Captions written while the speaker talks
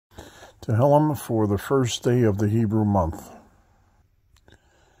Tehilim for the first day of the Hebrew month.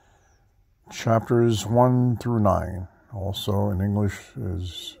 Chapters 1 through 9, also in English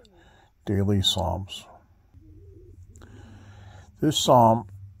is Daily Psalms. This psalm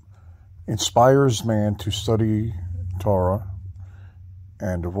inspires man to study Torah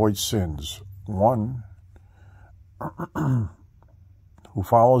and avoid sins. One who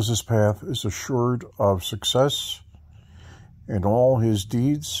follows this path is assured of success in all his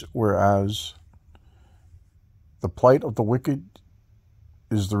deeds, whereas the plight of the wicked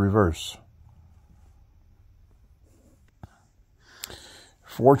is the reverse.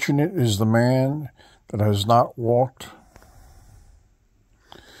 Fortunate is the man that has not walked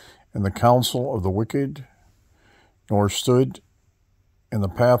in the counsel of the wicked, nor stood in the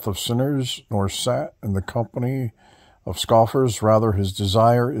path of sinners, nor sat in the company of scoffers. Rather, his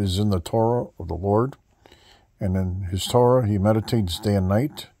desire is in the Torah of the Lord, and in his Torah he meditates day and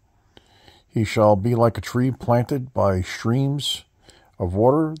night. He shall be like a tree planted by streams of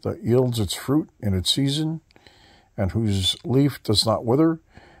water that yields its fruit in its season, and whose leaf does not wither,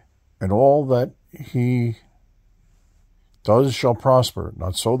 and all that he does shall prosper.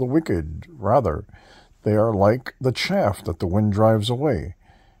 Not so the wicked, rather, they are like the chaff that the wind drives away.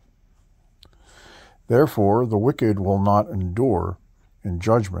 Therefore the wicked will not endure in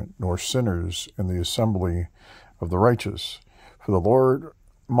judgment, nor sinners in the assembly of the righteous. For the Lord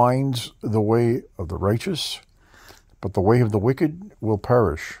minds the way of the righteous, but the way of the wicked will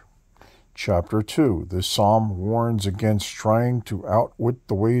perish. Chapter 2. This psalm warns against trying to outwit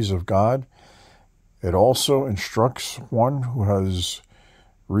the ways of God. It also instructs one who has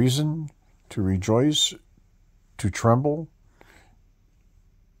reason to rejoice, to tremble,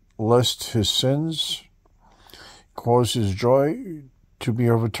 lest his sins cause his joy to be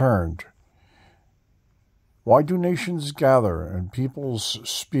overturned. Why do nations gather and peoples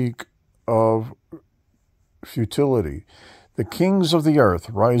speak of futility? The kings of the earth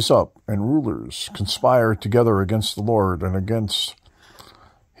rise up, and rulers conspire together against the Lord and against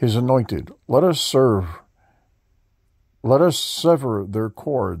his anointed. Let us sever their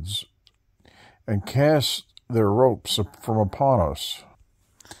cords and cast their ropes from upon us.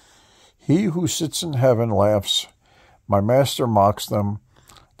 He who sits in heaven laughs. My master mocks them.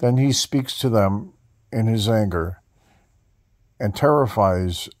 Then he speaks to them in his anger and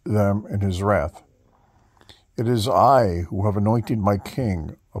terrifies them in his wrath. It is I who have anointed my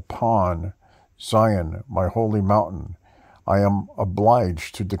king upon Zion, my holy mountain. I am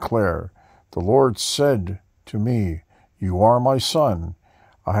obliged to declare, the Lord said to me, you are my son.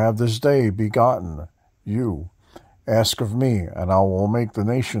 I have this day begotten you. Ask of me, and I will make the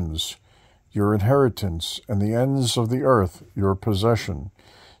nations your inheritance, and the ends of the earth your possession.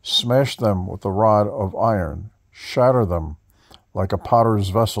 Smash them with a rod of iron. Shatter them like a potter's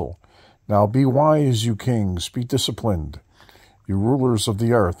vessel. Now be wise, you kings, be disciplined. You rulers of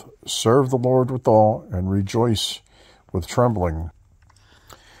the earth, serve the Lord with awe and rejoice with trembling.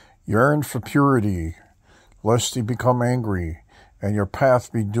 Yearn for purity, lest he become angry, and your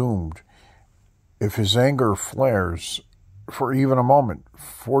path be doomed. If his anger flares for even a moment,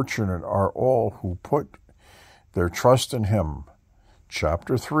 fortunate are all who put their trust in him.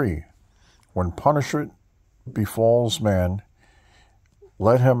 Chapter 3. When punishment befalls man,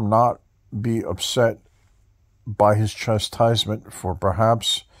 let him not be upset by his chastisement, for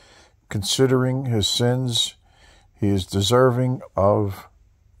perhaps, considering his sins, he is deserving of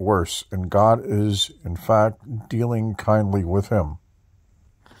worse, and God is, in fact, dealing kindly with him.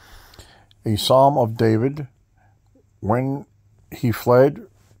 A psalm of David. When he fled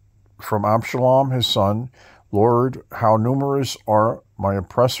from Absalom his son, Lord, how numerous are my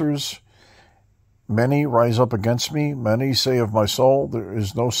oppressors! Many rise up against me. Many say of my soul, there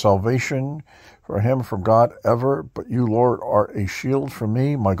is no salvation for him from God ever. But you, Lord, are a shield for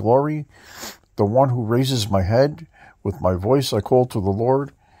me, my glory, the one who raises my head. With my voice I call to the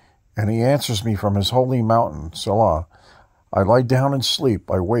Lord, and he answers me from his holy mountain, Selah. I lie down and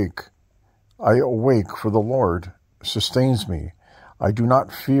sleep. I awake, for the Lord sustains me. I do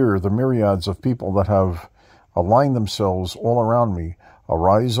not fear the myriads of people that have aligned themselves all around me.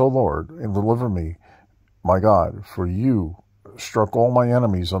 Arise, O Lord, and deliver me, my God, for you struck all my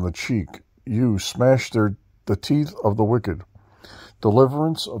enemies on the cheek. You smashed the teeth of the wicked.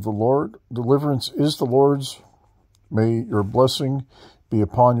 Deliverance is the Lord's. May your blessing be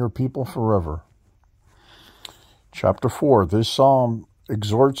upon your people forever. Chapter 4. This psalm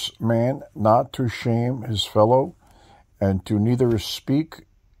exhorts man not to shame his fellow, and to neither speak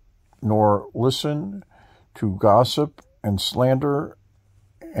nor listen to gossip and slander,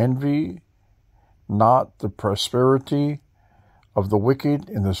 envy not the prosperity of the wicked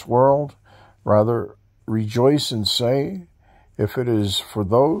in this world. Rather, rejoice and say, if it is for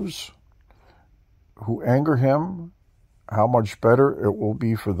those who anger him, how much better it will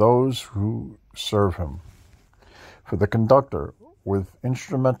be for those who serve him. For the conductor, with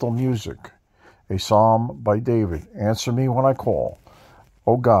instrumental music, a psalm by David. Answer me when I call.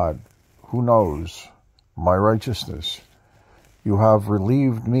 O God, who knows my righteousness? You have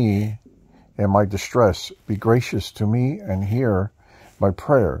relieved me in my distress. Be gracious to me and hear my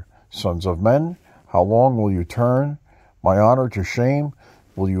prayer. Sons of men, how long will you turn my honor to shame?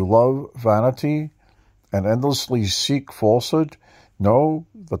 Will you love vanity and endlessly seek falsehood? Know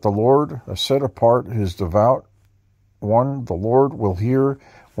that the Lord has set apart his devout one. The Lord will hear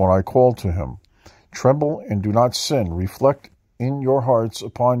when I call to him. Tremble and do not sin. Reflect in your hearts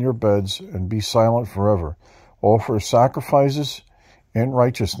upon your beds and be silent forever. Offer sacrifices in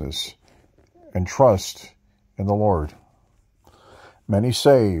righteousness and trust in the Lord. Many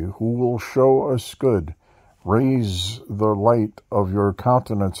say, who will show us good? Raise the light of your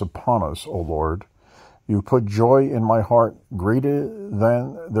countenance upon us, O Lord. You put joy in my heart, greater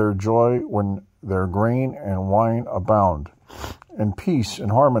than their joy when their grain and wine abound. In peace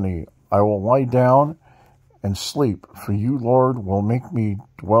and harmony I will lie down and sleep, for you, Lord, will make me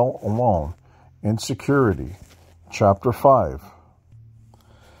dwell alone in security. Chapter 5.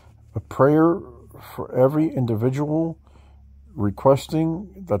 A prayer for every individual,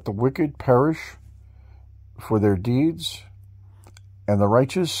 requesting that the wicked perish for their deeds, and the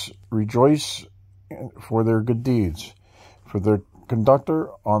righteous rejoice for their good deeds. For the conductor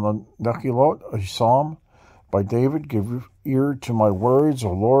on the Tehillim, a psalm by David. Give ear to my words,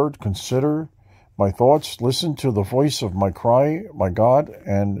 O Lord, consider my thoughts. Listen to the voice of my cry, my God,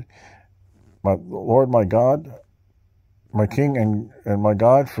 and my Lord, my God, my King and my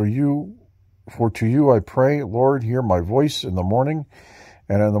God, for to you I pray. Lord, hear my voice in the morning,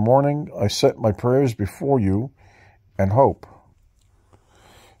 and in the morning I set my prayers before you and hope.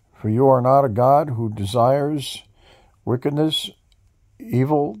 For you are not a God who desires wickedness.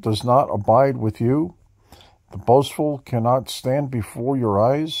 Evil does not abide with you. The boastful cannot stand before your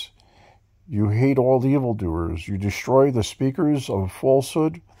eyes. You hate all evildoers. You destroy the speakers of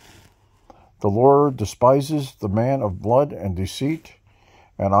falsehood. The Lord despises the man of blood and deceit,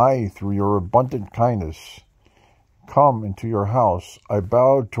 and I, through your abundant kindness, come into your house. I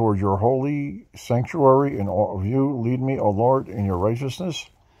bow toward your holy sanctuary. In all of you, lead me, O Lord, in your righteousness.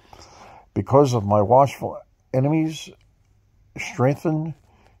 Because of my watchful enemies, strengthen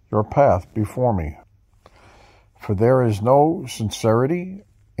your path before me. For there is no sincerity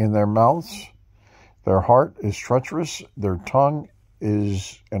in their mouths. Their heart is treacherous. Their tongue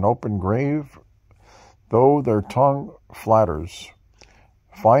is an open grave, though their tongue flatters.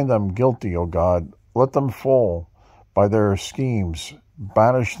 Find them guilty, O God. Let them fall by their schemes.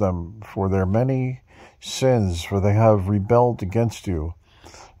 Banish them for their many sins, for they have rebelled against you.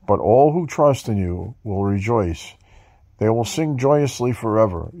 But all who trust in you will rejoice. They will sing joyously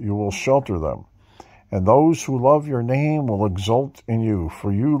forever. You will shelter them. And those who love your name will exult in you.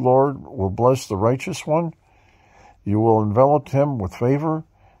 For you, Lord, will bless the righteous one. You will envelop him with favor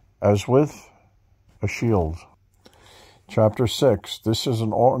as with a shield. Chapter 6. This is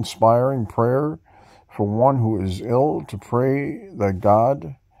an awe-inspiring prayer for one who is ill, to pray that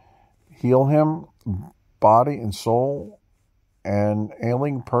God heal him, body and soul. An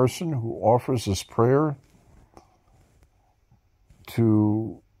ailing person who offers this prayer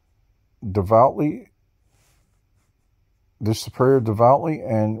devoutly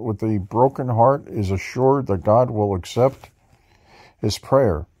and with a broken heart is assured that God will accept his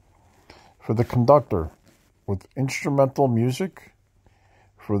prayer. For the conductor, with instrumental music,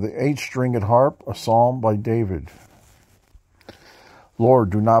 for the 8-stringed harp, a psalm by David.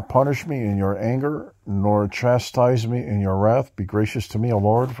 Lord, do not punish me in your anger, nor chastise me in your wrath. Be gracious to me, O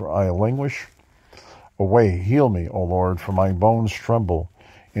Lord, for I languish. Away, heal me, O Lord, for my bones tremble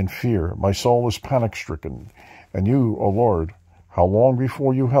in fear. My soul is panic-stricken. And you, O Lord, how long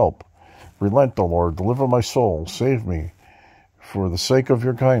before you help? Relent, O Lord, deliver my soul, save me, for the sake of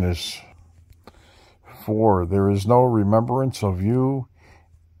your kindness. For there is no remembrance of you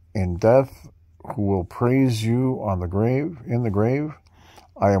in death, who will praise you in the grave.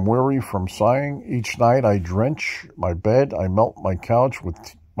 I am weary from sighing. Each night I drench my bed. I melt my couch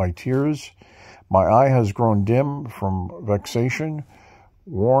with my tears. My eye has grown dim from vexation,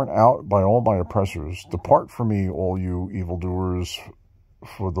 worn out by all my oppressors. Depart from me, all you evildoers,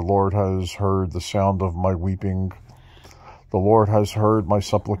 for the Lord has heard the sound of my weeping. The Lord has heard my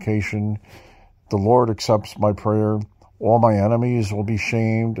supplication. The Lord accepts my prayer. All my enemies will be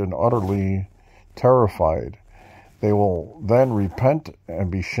shamed and utterly terrified. They will then repent and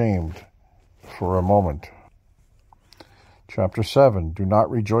be shamed for a moment. Chapter 7. Do not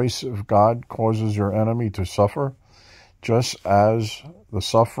rejoice if God causes your enemy to suffer, just as the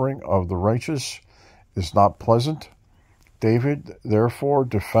suffering of the righteous is not pleasant. David therefore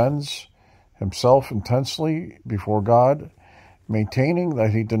defends himself intensely before God, maintaining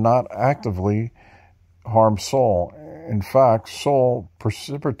that he did not actively harm Saul. In fact, Saul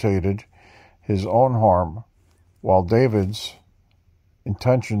precipitated his own harm, while David's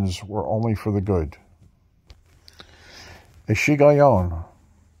intentions were only for the good. A Shigayon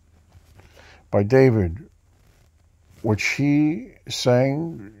by David, which he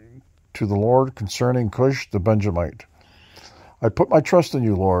sang to the Lord concerning Cush the Benjamite. I put my trust in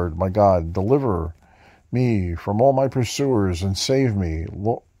you, Lord, my God. Deliver me from all my pursuers and save me,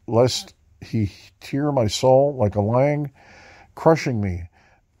 lest he tear my soul like a lion, crushing me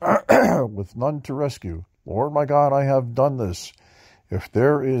with none to rescue. Lord, my God, I have done this. If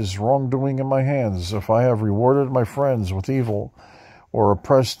there is wrongdoing in my hands, if I have rewarded my friends with evil, or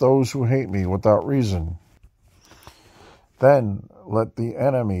oppressed those who hate me without reason, then let the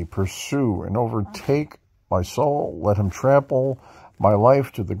enemy pursue and overtake my soul. Let him trample my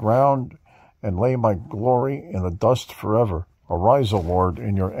life to the ground and lay my glory in the dust forever. Arise, O Lord,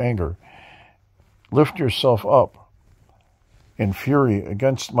 in your anger. Lift yourself up in fury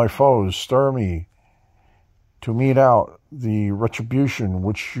against my foes. Stir me to mete out the retribution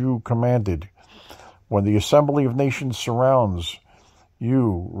which you commanded. When the assembly of nations surrounds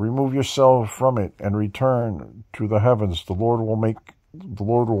you, remove yourself from it and return to the heavens. The Lord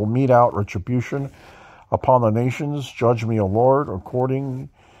will mete out retribution upon the nations. Judge me, O Lord, according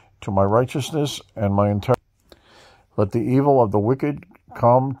to my righteousness and my integrity. Let the evil of the wicked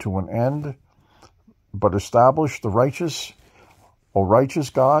come to an end, but establish the righteous. O righteous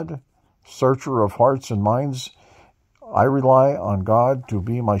God, searcher of hearts and minds, I rely on God to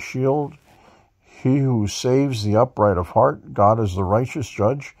be my shield. He who saves the upright of heart, God is the righteous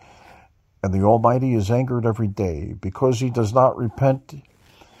judge, and the Almighty is angered every day. Because he does not repent,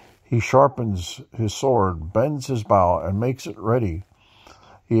 he sharpens his sword, bends his bow, and makes it ready.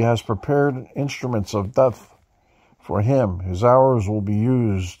 He has prepared instruments of death for him. His arrows will be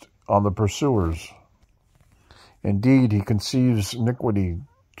used on the pursuers. Indeed, he conceives iniquity,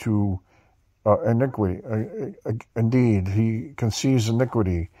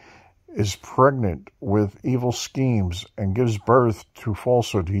 is pregnant with evil schemes, and gives birth to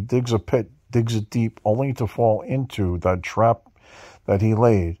falsehood. He digs a pit, digs it deep, only to fall into that trap that he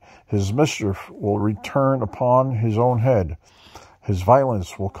laid. His mischief will return upon his own head. His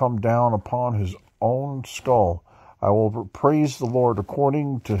violence will come down upon his own skull. I will praise the Lord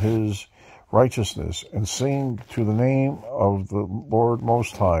according to his righteousness, and sing to the name of the Lord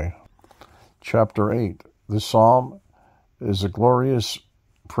Most High. Chapter 8. This psalm is a glorious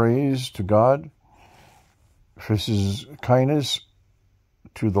praise to God for his kindness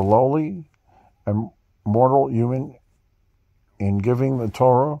to the lowly and mortal human in giving the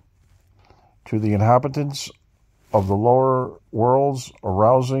Torah to the inhabitants of the lower worlds,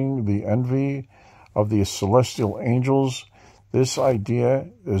 arousing the envy of the celestial angels. This idea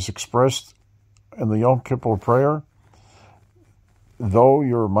is expressed in the Yom Kippur prayer. Though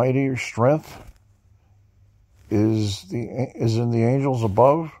your mighty strength is in the angels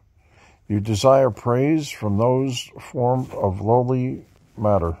above, you desire praise from those formed of lowly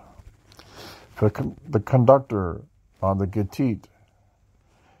matter. The conductor on the Gittit,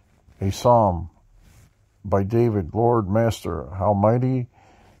 a psalm by David. Lord, Master, how mighty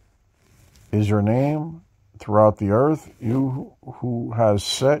is your name throughout the earth, you who has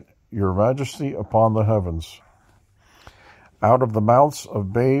set your majesty upon the heavens. Out of the mouths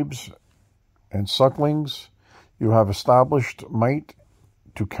of babes and sucklings you have established might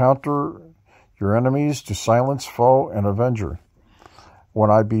to counter your enemies, to silence foe and avenger.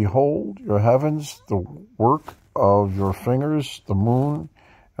 When I behold your heavens, the work of your fingers, the moon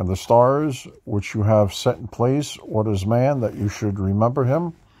and the stars, which you have set in place, what is man that you should remember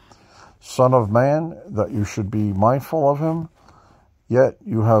him? Son of man, that you should be mindful of him? Yet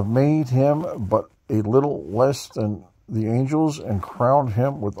you have made him but a little less than the angels, and crowned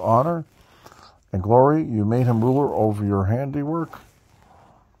him with honor and glory. You made him ruler over your handiwork.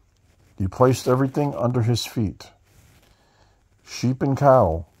 You placed everything under his feet, sheep and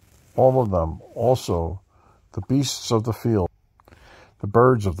cattle, all of them, also the beasts of the field, the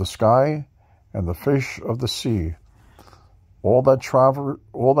birds of the sky, and the fish of the sea, all that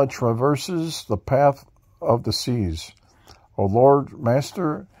traverses the path of the seas. O Lord,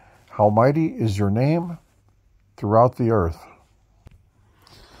 Master, how mighty is your name throughout the earth.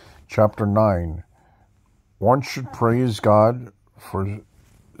 Chapter 9. One should praise God for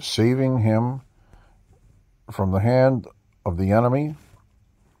saving him from the hand of the enemy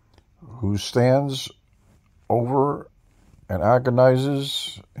who stands over and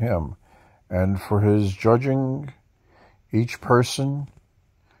agonizes him, and for his judging each person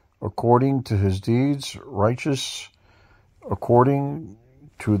according to his deeds, righteous according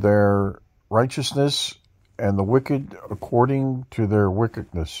to their righteousness, and the wicked according to their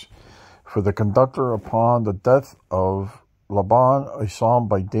wickedness. For the conductor upon the death of Laban, a psalm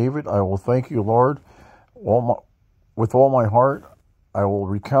by David. I will thank you, Lord, with all my heart. I will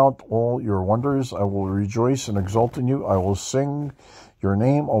recount all your wonders. I will rejoice and exult in you. I will sing your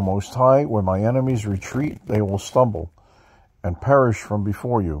name, O Most High. When my enemies retreat, they will stumble and perish from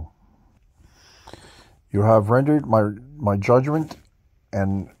before you. You have rendered my judgment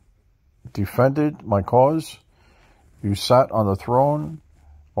and defended my cause. You sat on the throne,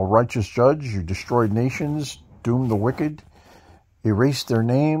 O righteous judge. You destroyed nations, doomed the wicked, erased their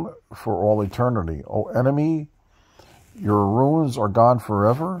name for all eternity. O enemy, your ruins are gone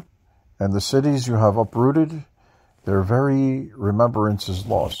forever, and the cities you have uprooted, their very remembrance is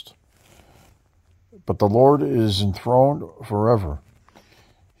lost. But the Lord is enthroned forever.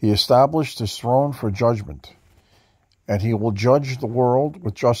 He established his throne for judgment, and he will judge the world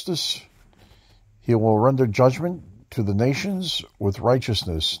with justice. He will render judgment to the nations with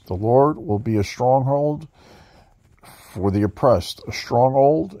righteousness. The Lord will be a stronghold for the oppressed, a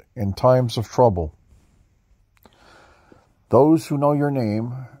stronghold in times of trouble. Those who know your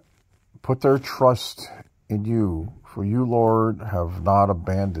name put their trust in you, for you, Lord, have not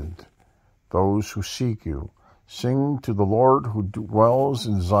abandoned those who seek you. Sing to the Lord who dwells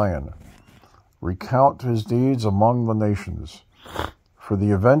in Zion. Recount his deeds among the nations. For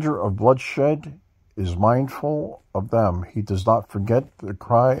the avenger of bloodshed is mindful of them. He does not forget the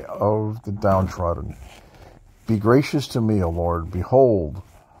cry of the downtrodden. Be gracious to me, O Lord. Behold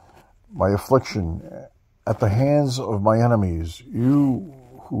my affliction at the hands of my enemies, you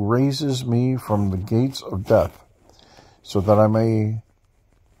who raises me from the gates of death, so that I may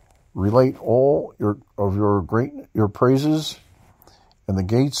relate all your praises in the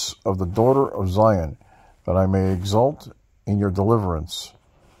gates of the daughter of Zion, that I may exult in your deliverance.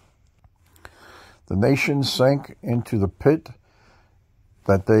 The nations sank into the pit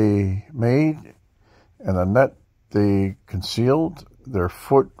that they made, and the net they concealed. Their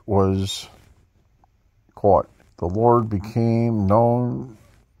foot was caught. The Lord became known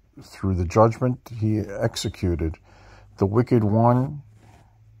through the judgment he executed. The wicked one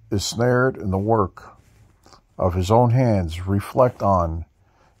is snared in the work of his own hands. Reflect on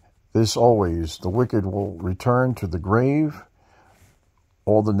this always. The wicked will return to the grave.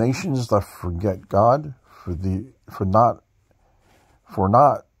 All the nations that forget God, for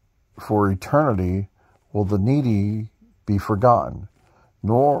eternity will the needy be forgotten,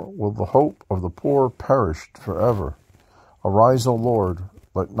 nor will the hope of the poor perish forever. Arise, O Lord,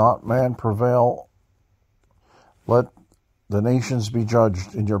 let not man prevail. Let the nations be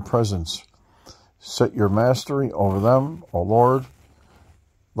judged in your presence. Set your mastery over them, O Lord.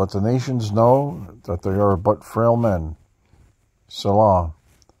 Let the nations know that they are but frail men. Selah.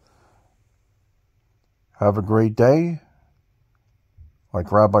 Have a great day.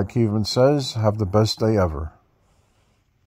 Like Rabbi Kievman says, have the best day ever.